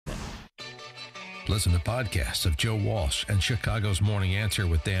Listen to podcasts of Joe Walsh and Chicago's Morning Answer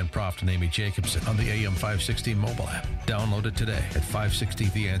with Dan Proft and Amy Jacobson on the AM 560 mobile app. Download it today at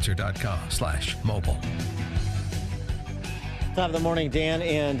 560theanswer.com/mobile. Top of the morning, Dan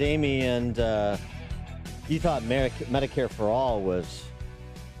and Amy, and you thought Medicare for All was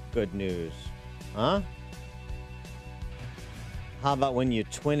good news, huh? How about when you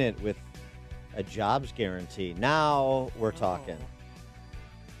twin it with a jobs guarantee? Now we're talking.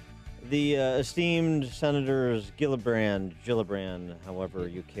 The esteemed Senators Gillibrand, however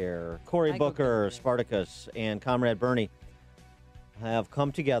you care, Cory Booker, Spartacus, and Comrade Bernie have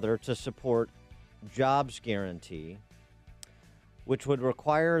come together to support jobs guarantee, which would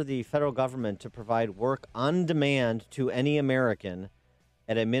require the federal government to provide work on demand to any American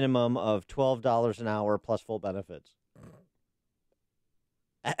at a minimum of $12 an hour plus full benefits.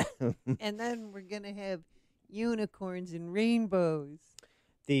 And then we're going to have unicorns and rainbows.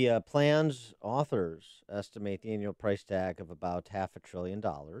 The plan's authors estimate the annual price tag of about $500 billion,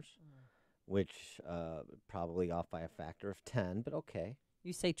 which probably off by a factor of 10, but okay.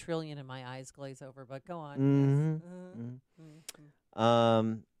 You say trillion and my eyes glaze over, but go on. Mm-hmm.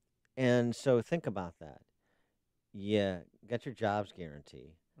 Yes. And so think about that. You get your jobs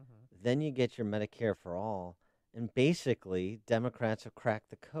guarantee. Then you get your Medicare for All. And basically, Democrats have cracked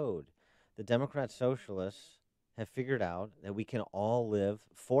the code. The Democrat socialists have figured out that we can all live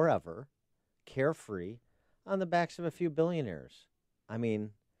forever, carefree, on the backs of a few billionaires. I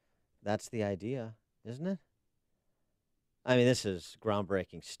mean, that's the idea, isn't it? I mean, this is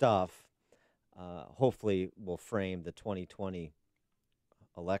groundbreaking stuff. Hopefully, will frame the 2020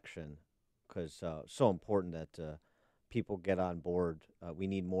 election because so important that people get on board. We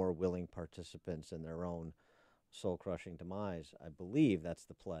need more willing participants in their own soul-crushing demise. I believe that's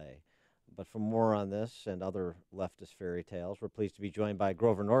the play. But for more on this and other leftist fairy tales, we're pleased to be joined by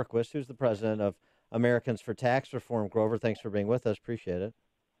Grover Norquist, who's the president of Americans for Tax Reform. Grover, thanks for being with us. Appreciate it.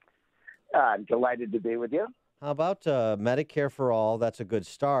 I'm delighted to be with you. How about Medicare for All? That's a good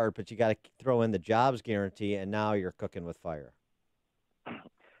start, but you got to throw in the jobs guarantee, and now you're cooking with fire.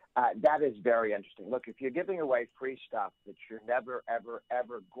 That is very interesting. Look, if you're giving away free stuff that you're never, ever,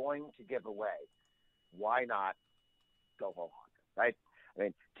 ever going to give away, why not go whole hog, right? I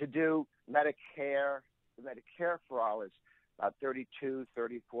mean, to do Medicare for All is about $32,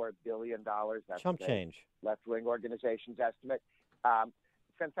 $34 billion. That's chump change. Left-wing organization's estimate.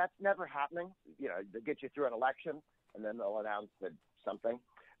 Since that's never happening, you know, they get you through an election, and then they'll announce that something.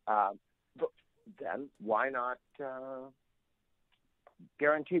 But then why not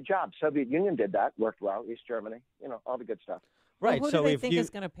guaranteed jobs? Soviet Union did that, worked well. East Germany, you know, all the good stuff. Right. Well, who so do they think is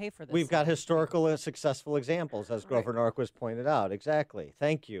going to pay for this? We've got historical successful examples, as Grover Norquist pointed out. Exactly.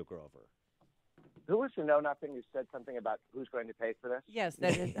 Thank you, Grover. Who was the know-nothing who said something about who's going to pay for this? Yes,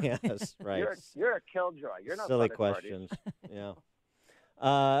 that is. Yes, right. You're a killjoy. You're not silly fun at questions. parties. Yeah.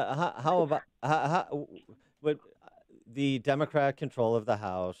 How about what the Democrat control of the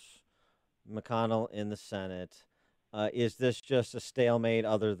House, McConnell in the Senate? Is this just a stalemate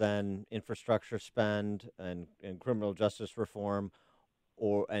other than infrastructure spend and criminal justice reform,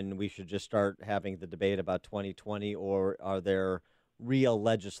 and we should just start having the debate about 2020, or are there real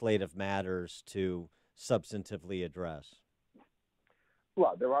legislative matters to substantively address?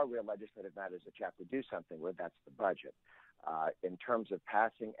 Well, there are real legislative matters that you have to do something with. That's the budget. In terms of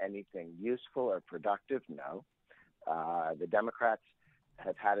passing anything useful or productive, no. The Democrats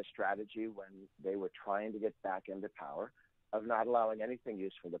have had a strategy when they were trying to get back into power of not allowing anything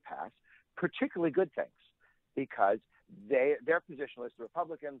useful to pass, particularly good things, because their position is the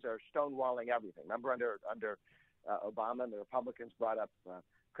Republicans are stonewalling everything. Remember under Obama, the Republicans brought up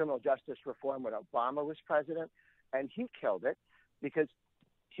criminal justice reform when Obama was president, and he killed it because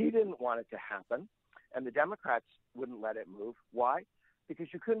he didn't want it to happen, and the Democrats wouldn't let it move. Why?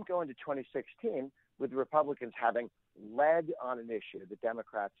 Because you couldn't go into 2016 with the Republicans having led on an issue the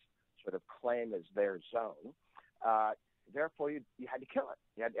Democrats sort of claim as their zone. Therefore, you had to kill it,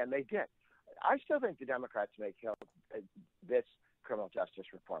 and they did. I still think the Democrats may kill this criminal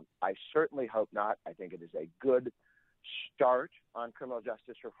justice reform. I certainly hope not. I think it is a good start on criminal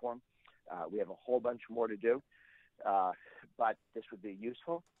justice reform. We have a whole bunch more to do, but this would be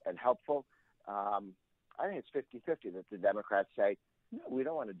useful and helpful. I think it's 50-50 that the Democrats say, no, we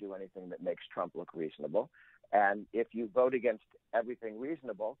don't want to do anything that makes Trump look reasonable. And if you vote against everything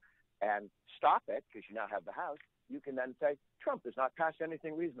reasonable and stop it, because you now have the House, you can then say, Trump has not passed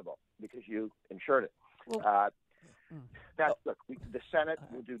anything reasonable because you ensured it. Well, Look, the Senate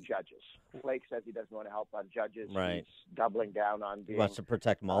will do judges. Flake says he doesn't want to help on judges. Right. He's doubling down on being He wants to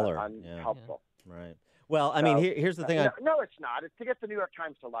protect Mueller. unhelpful. Right. Well, I mean, here's the thing. No, it's not. It's to get the New York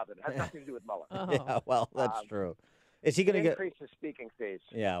Times to love it. It has nothing to do with Mueller. Yeah, well, that's true. Is he going to get increase his speaking fees?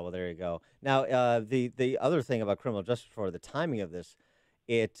 Yeah, well, there you go. Now, the other thing about criminal justice reform, the timing of this,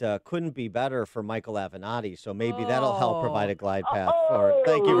 it couldn't be better for Michael Avenatti, so maybe that'll help provide a glide path for it.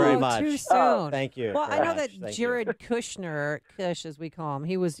 Thank you very much. Too soon. Thank you. Well, I know that Thank Jared Kushner, Kush as we call him,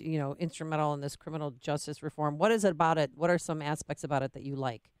 he was, instrumental in this criminal justice reform. What is it about it? What are some aspects about it that you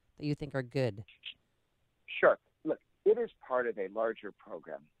like, that you think are good? Sure. Look, it is part of a larger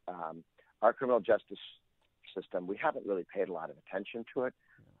program. Our criminal justice system, we haven't really paid a lot of attention to it.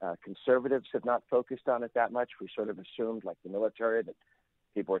 Conservatives have not focused on it that much. We sort of assumed, like the military, that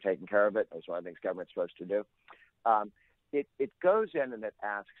people are taking care of it. That's one of the things government's supposed to do. It goes in and it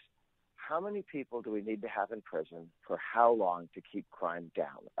asks, how many people do we need to have in prison for how long to keep crime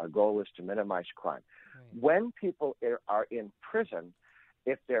down? Our goal is to minimize crime. Right. When people are in prison,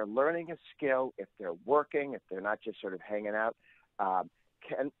 if they're learning a skill, if they're working, if they're not just sort of hanging out,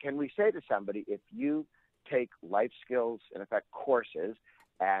 can we say to somebody, if you take life skills, in effect, courses,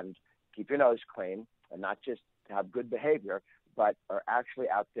 and keep your nose clean and not just have good behavior, but are actually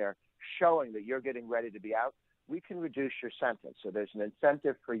out there showing that you're getting ready to be out, we can reduce your sentence. So there's an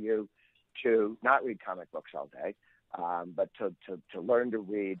incentive for you to not read comic books all day, but to learn to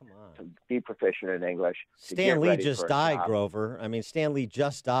read, to be proficient in English. Stan Lee just died, Grover. I mean, Stan Lee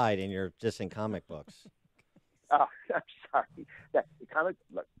just died, and you're just in comic books. Oh, I'm sorry. Look,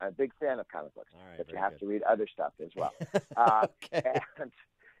 I'm a big fan of comic books, but you have to read other stuff as well. Okay. And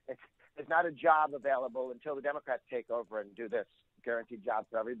there's not a job available until the Democrats take over and do this guaranteed job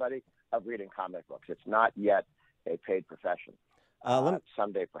for everybody of reading comic books. It's not yet a paid profession.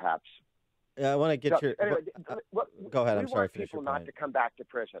 Someday, perhaps. I want to get your. Anyway, go ahead. I'm sorry. We want people not to come back to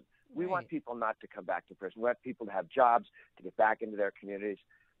prison. We want people not to come back to prison. We want people to have jobs, to get back into their communities.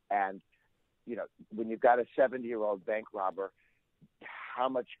 And, when you've got a 70-year-old bank robber, how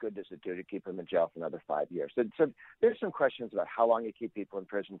much good does it do to keep him in jail for another 5 years? So there's some questions about how long you keep people in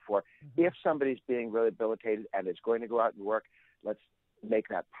prison for. Mm-hmm. If somebody's being rehabilitated and is going to go out and work, let's make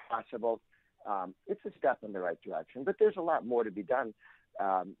that possible. It's a step in the right direction, but there's a lot more to be done.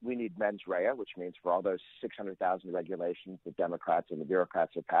 We need mens rea, which means for all those 600,000 regulations that Democrats and the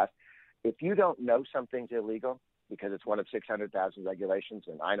bureaucrats have passed, if you don't know something's illegal, because it's one of 600,000 regulations,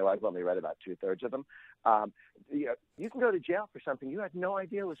 and I know I've only read about 2/3 of them, you can go to jail for something you had no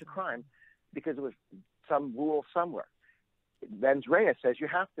idea was a crime because it was some rule somewhere. Mens rea says you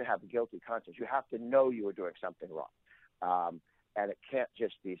have to have a guilty conscience. You have to know you were doing something wrong. And it can't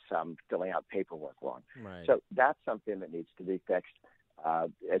just be some filling out paperwork wrong. Right. So that's something that needs to be fixed,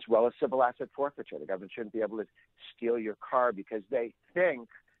 as well as civil asset forfeiture. The government shouldn't be able to steal your car because they think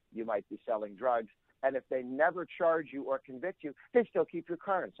you might be selling drugs. And if they never charge you or convict you, they still keep your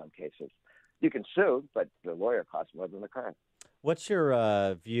car in some cases. You can sue, but the lawyer costs more than the car. What's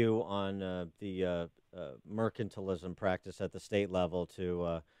your view on the mercantilism practice at the state level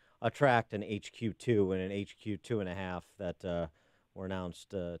to attract an HQ2 and an HQ2.5 that were announced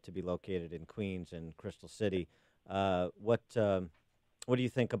to be located in Queens and Crystal City? What do you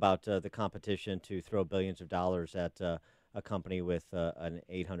think about the competition to throw billions of dollars at a company with an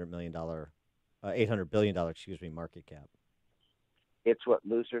 $800 billion market cap? It's what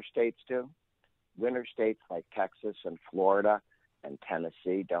loser states do. Winner states like Texas and Florida and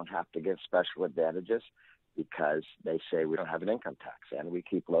Tennessee don't have to give special advantages because they say we don't have an income tax and we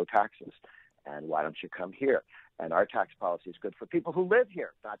keep low taxes. And why don't you come here? And our tax policy is good for people who live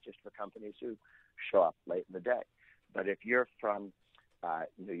here, not just for companies who show up late in the day. But if you're from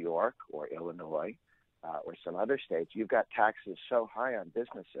New York or Illinois or some other states, you've got taxes so high on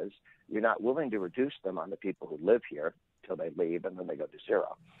businesses, you're not willing to reduce them on the people who live here till they leave and then they go to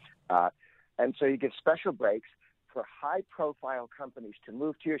zero. And so you give special breaks for high-profile companies to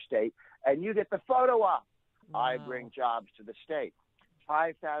move to your state, and you get the photo op. Wow. I bring jobs to the state.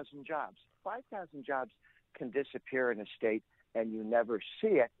 5,000 jobs. 5,000 jobs can disappear in a state, and you never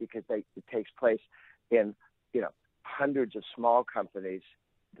see it because it takes place in hundreds of small companies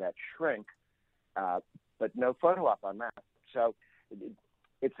that shrink, but no photo op on that. So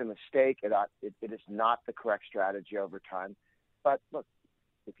it's a mistake. It is not the correct strategy over time. But look,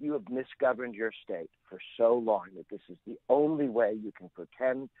 if you have misgoverned your state for so long that this is the only way you can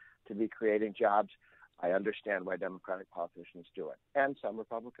pretend to be creating jobs, I understand why Democratic politicians do it, and some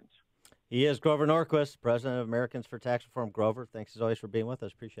Republicans. He is Grover Norquist, president of Americans for Tax Reform. Grover, thanks as always for being with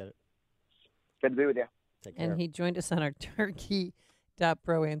us. Appreciate it. Good to be with you. Take care. And he joined us on our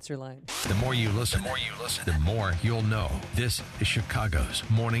Turkey.Pro answer line. The more you listen, the more you'll know. This is Chicago's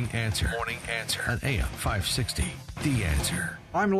Morning Answer. On AM 560, The Answer. I'm